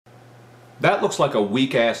That looks like a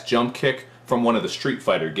weak-ass jump kick from one of the Street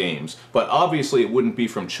Fighter games, but obviously it wouldn't be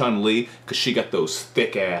from Chun-Li because she got those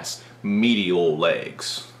thick-ass, meaty old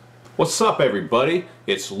legs. What's up, everybody?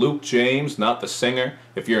 It's Luke James, not the singer.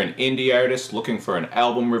 If you're an indie artist looking for an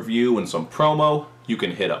album review and some promo, you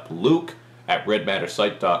can hit up Luke at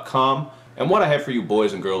redmattersite.com. And what I have for you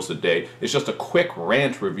boys and girls today is just a quick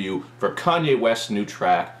rant review for Kanye West's new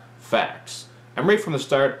track, Facts. And right from the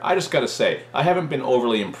start, I just gotta say, I haven't been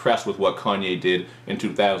overly impressed with what Kanye did in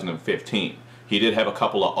 2015. He did have a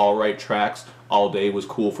couple of alright tracks. All Day was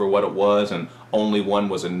cool for what it was, and Only One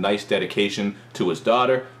was a nice dedication to his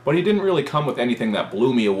daughter, but he didn't really come with anything that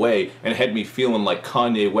blew me away and had me feeling like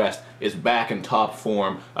Kanye West is back in top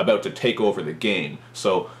form, about to take over the game.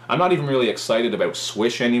 So I'm not even really excited about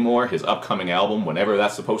Swish anymore, his upcoming album, whenever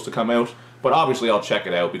that's supposed to come out. But obviously I'll check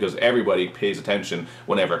it out because everybody pays attention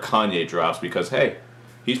whenever Kanye drops because, hey,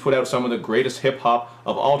 he's put out some of the greatest hip-hop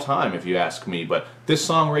of all time, if you ask me. But this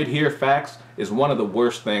song right here, Facts, is one of the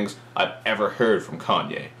worst things I've ever heard from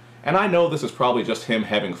Kanye. And I know this is probably just him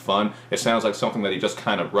having fun. It sounds like something that he just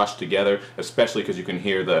kind of rushed together, especially because you can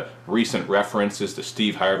hear the recent references to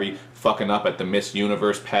Steve Harvey fucking up at the Miss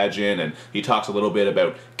Universe pageant, and he talks a little bit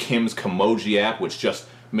about Kim's Kimoji app, which just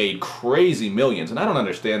made crazy millions, and I don't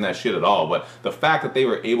understand that shit at all, but the fact that they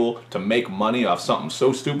were able to make money off something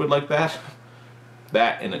so stupid like that,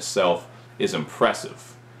 that in itself is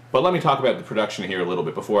impressive. But let me talk about the production here a little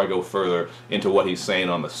bit before I go further into what he's saying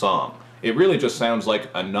on the song. It really just sounds like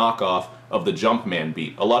a knockoff of the Jumpman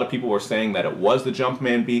beat. A lot of people were saying that it was the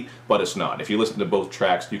Jumpman beat, but it's not. If you listen to both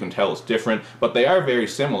tracks, you can tell it's different, but they are very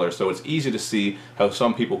similar, so it's easy to see how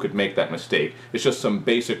some people could make that mistake. It's just some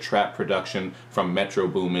basic trap production from Metro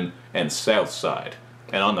Boomin and Southside.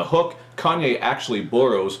 And on the hook, Kanye actually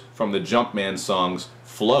borrows from the Jumpman song's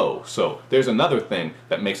flow. So there's another thing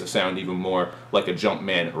that makes it sound even more like a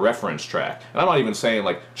Jumpman reference track. And I'm not even saying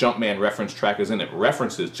like Jumpman reference track as in it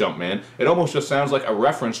references Jumpman. It almost just sounds like a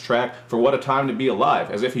reference track for What a Time to Be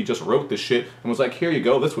Alive, as if he just wrote this shit and was like, here you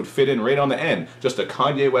go, this would fit in right on the end. Just a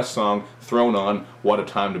Kanye West song thrown on What a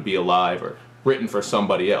Time to Be Alive, or written for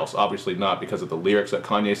somebody else. Obviously not because of the lyrics that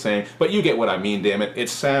Kanye's saying, but you get what I mean, damn it. It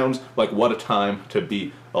sounds like What a Time to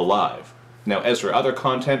Be Alive. Now, as for other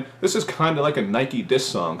content, this is kind of like a Nike diss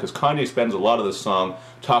song, because Kanye spends a lot of this song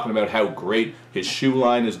talking about how great his shoe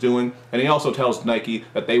line is doing, and he also tells Nike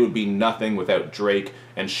that they would be nothing without Drake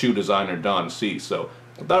and shoe designer Don C. So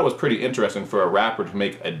I thought it was pretty interesting for a rapper to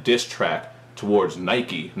make a diss track towards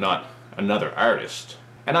Nike, not another artist.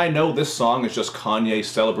 And I know this song is just Kanye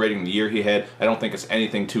celebrating the year he had. I don't think it's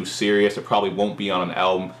anything too serious. It probably won't be on an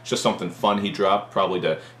album. It's just something fun he dropped, probably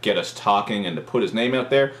to get us talking and to put his name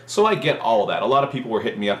out there. So I get all that. A lot of people were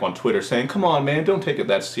hitting me up on Twitter saying, come on, man, don't take it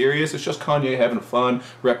that serious. It's just Kanye having fun,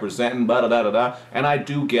 representing, blah-da-da-da-da. And I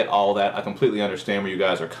do get all that. I completely understand where you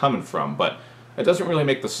guys are coming from, but it doesn't really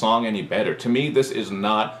make the song any better. To me, this is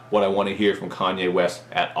not what I want to hear from Kanye West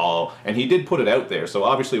at all. And he did put it out there, so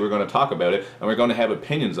obviously we're going to talk about it, and we're going to have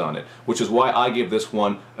opinions on it, which is why I give this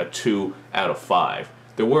one a 2 out of 5.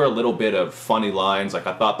 There were a little bit of funny lines, like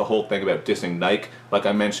I thought the whole thing about dissing Nike, like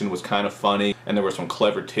I mentioned, was kind of funny, and there were some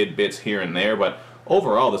clever tidbits here and there, but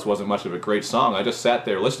overall this wasn't much of a great song. I just sat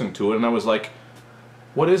there listening to it, and I was like,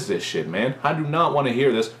 what is this shit, man? I do not want to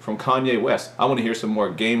hear this from Kanye West. I want to hear some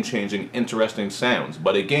more game-changing, interesting sounds.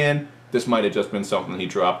 But again, this might have just been something he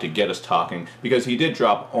dropped to get us talking, because he did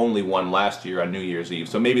drop Only One last year on New Year's Eve,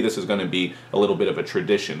 so maybe this is going to be a little bit of a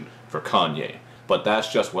tradition for Kanye. But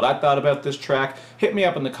that's just what I thought about this track. Hit me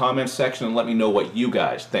up in the comments section and let me know what you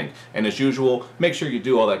guys think. And as usual, make sure you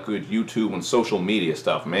do all that good YouTube and social media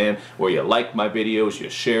stuff, man, where you like my videos, you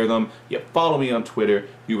share them, you follow me on Twitter,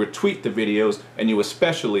 you retweet the videos, and you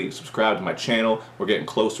especially subscribe to my channel. We're getting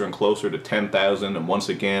closer and closer to 10,000, and once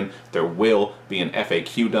again, there will be an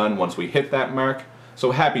FAQ done once we hit that mark.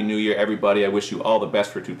 So Happy New Year, everybody. I wish you all the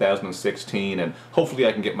best for 2016, and hopefully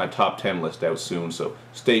I can get my top 10 list out soon, so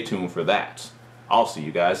stay tuned for that. I'll see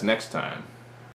you guys next time.